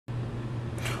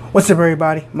What's up,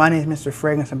 everybody? My name is Mr.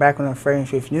 Fragrance. I'm back with another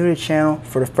fragrance. If you're new to the channel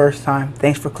for the first time,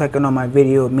 thanks for clicking on my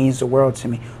video. It means the world to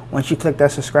me. Once you click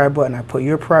that subscribe button, I put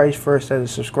your priorities first as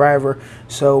a subscriber.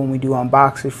 So when we do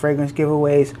unboxing, fragrance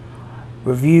giveaways,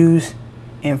 reviews,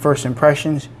 and first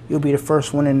impressions, you'll be the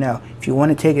first one to know. If you want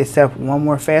to take it a step one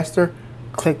more faster,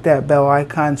 click that bell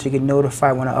icon so you get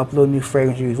notified when I upload new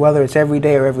fragrance reviews, whether it's every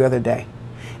day or every other day.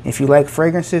 If you like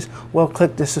fragrances, well,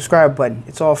 click the subscribe button.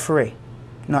 It's all free.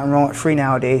 Nothing wrong with free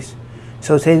nowadays.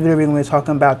 So today's video we're going to be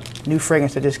talking about new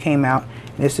fragrance that just came out.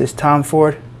 And this is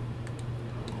Ford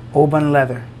Ombr'e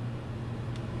Leather.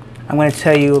 I'm going to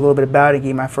tell you a little bit about it and give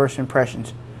you my first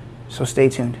impressions. So stay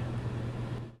tuned.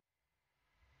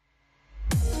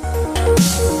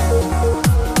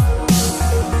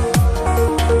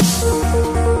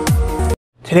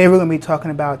 Today we're going to be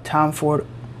talking about Ford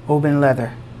Ombr'e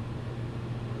Leather.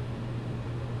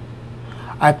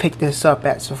 I picked this up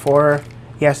at Sephora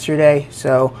yesterday,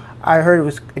 so I heard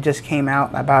it just came out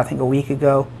about I think a week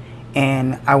ago,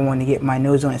 and I wanted to get my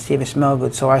nose on it and see if it smelled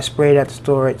good. So I sprayed it at the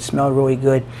store. It smelled really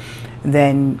good. And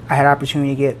then I had an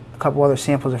opportunity to get a couple other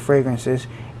samples of fragrances,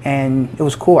 and it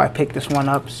was cool. I picked this one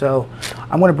up. So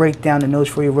I'm going to break down the nose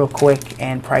for you real quick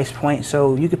and price point.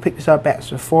 So you can pick this up at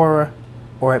Sephora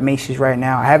or at Macy's right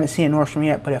now. I haven't seen it Nordstrom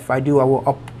yet, but if I do, I will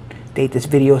update this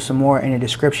video some more in the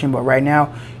description. But right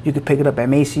now you can pick it up at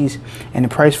Macy's, and the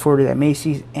price for it at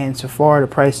Macy's and Sephora, the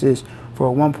price is for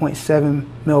a 1.7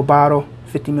 ml bottle,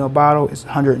 50 ml bottle is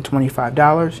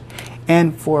 $125,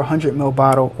 and for a 100 ml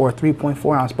bottle, or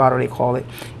 3.4 ounce bottle they call it,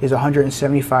 is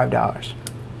 $175.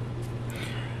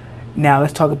 Now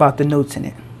let's talk about the notes in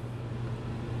it.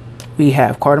 We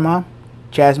have cardamom,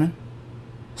 jasmine,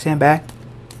 sambac,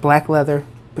 black leather,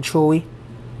 patchouli,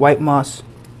 white musk,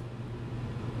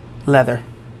 leather,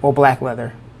 or black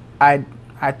leather.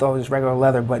 I thought it was regular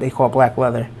leather, but they call it black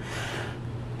leather.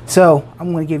 So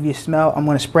I'm going to give you a smell. I'm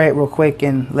going to spray it real quick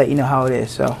and let you know how it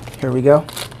is. So here we go.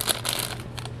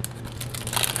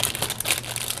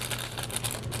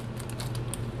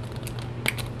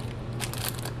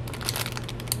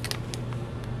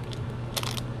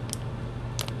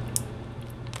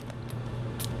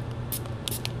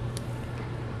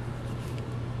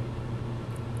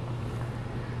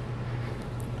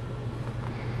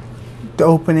 The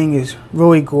opening is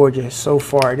really gorgeous so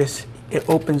far. It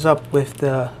opens up with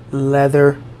the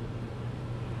leather,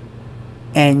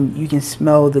 and you can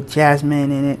smell the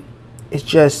jasmine in it. It's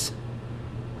just,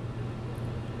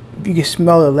 you can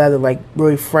smell the leather, like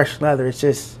really fresh leather.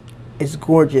 It's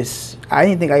gorgeous. I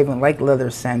didn't think I even liked leather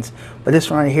scents, but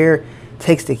this one right here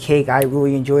takes the cake. I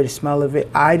really enjoy the smell of it.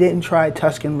 I didn't try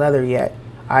Tuscan leather yet.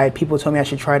 People told me I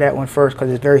should try that one first because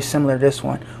it's very similar to this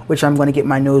one, which I'm going to get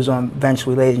my nose on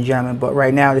eventually, ladies and gentlemen. But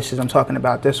right now, I'm talking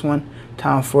about this one,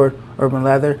 Ford Ombr'e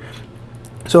Leather.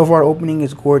 So far, the opening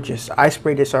is gorgeous. I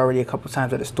sprayed this already a couple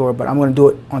times at the store, but I'm going to do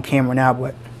it on camera now.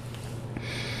 But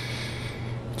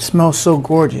it smells so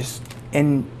gorgeous.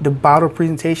 And the bottle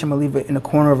presentation, I'm going to leave it in the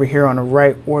corner over here on the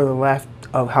right or the left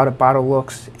of how the bottle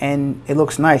looks. And it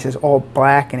looks nice. It's all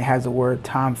black, and it has the word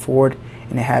Ford,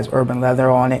 and it has Ombr'e Leather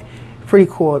on it. Pretty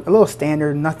cool, a little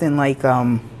standard, nothing like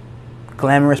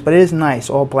glamorous, but it is nice,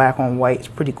 all black on white. It's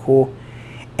pretty cool.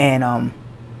 And a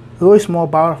really small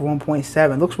bottle for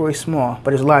 1.7. Looks really small,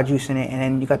 but there's a lot of juice in it. And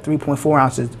then you got 3.4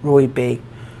 ounces, really big.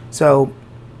 So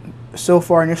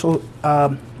far, initial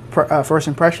first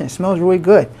impression, it smells really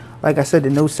good. Like I said, the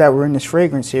notes that were in this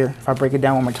fragrance here, if I break it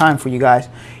down one more time for you guys,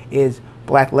 is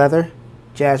black leather,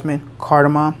 jasmine,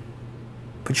 cardamom,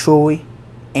 patchouli,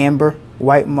 amber,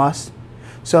 white musk.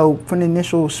 So from the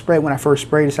initial spray, when I first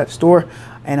sprayed this at the store,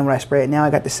 and then when I spray it now,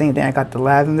 I got the same thing. I got the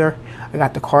lavender, I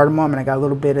got the cardamom, and I got a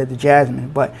little bit of the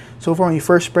jasmine. But so far, when you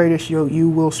first spray this, you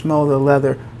will smell the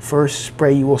leather. First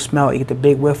spray, you will smell it. You get the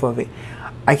big whiff of it.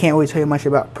 I can't really tell you much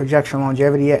about projection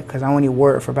longevity yet because I only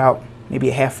wore it for about maybe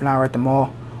a half an hour at the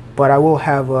mall. But I will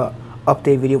have a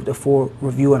update video with the full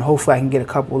review, and hopefully I can get a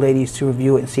couple ladies to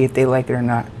review it and see if they like it or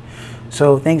not.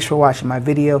 So thanks for watching my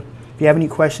video. If you have any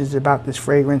questions about this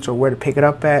fragrance or where to pick it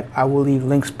up at, I will leave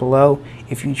links below.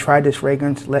 If you tried this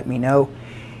fragrance, let me know.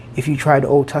 If you tried the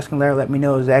old Tuscan leather, let me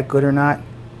know, is that good or not.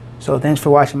 So thanks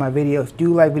for watching my video. If you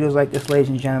do like videos like this, ladies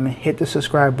and gentlemen, hit the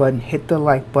subscribe button, hit the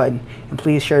like button, and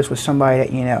please share this with somebody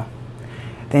that you know.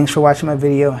 Thanks for watching my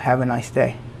video. Have a nice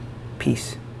day.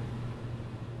 Peace.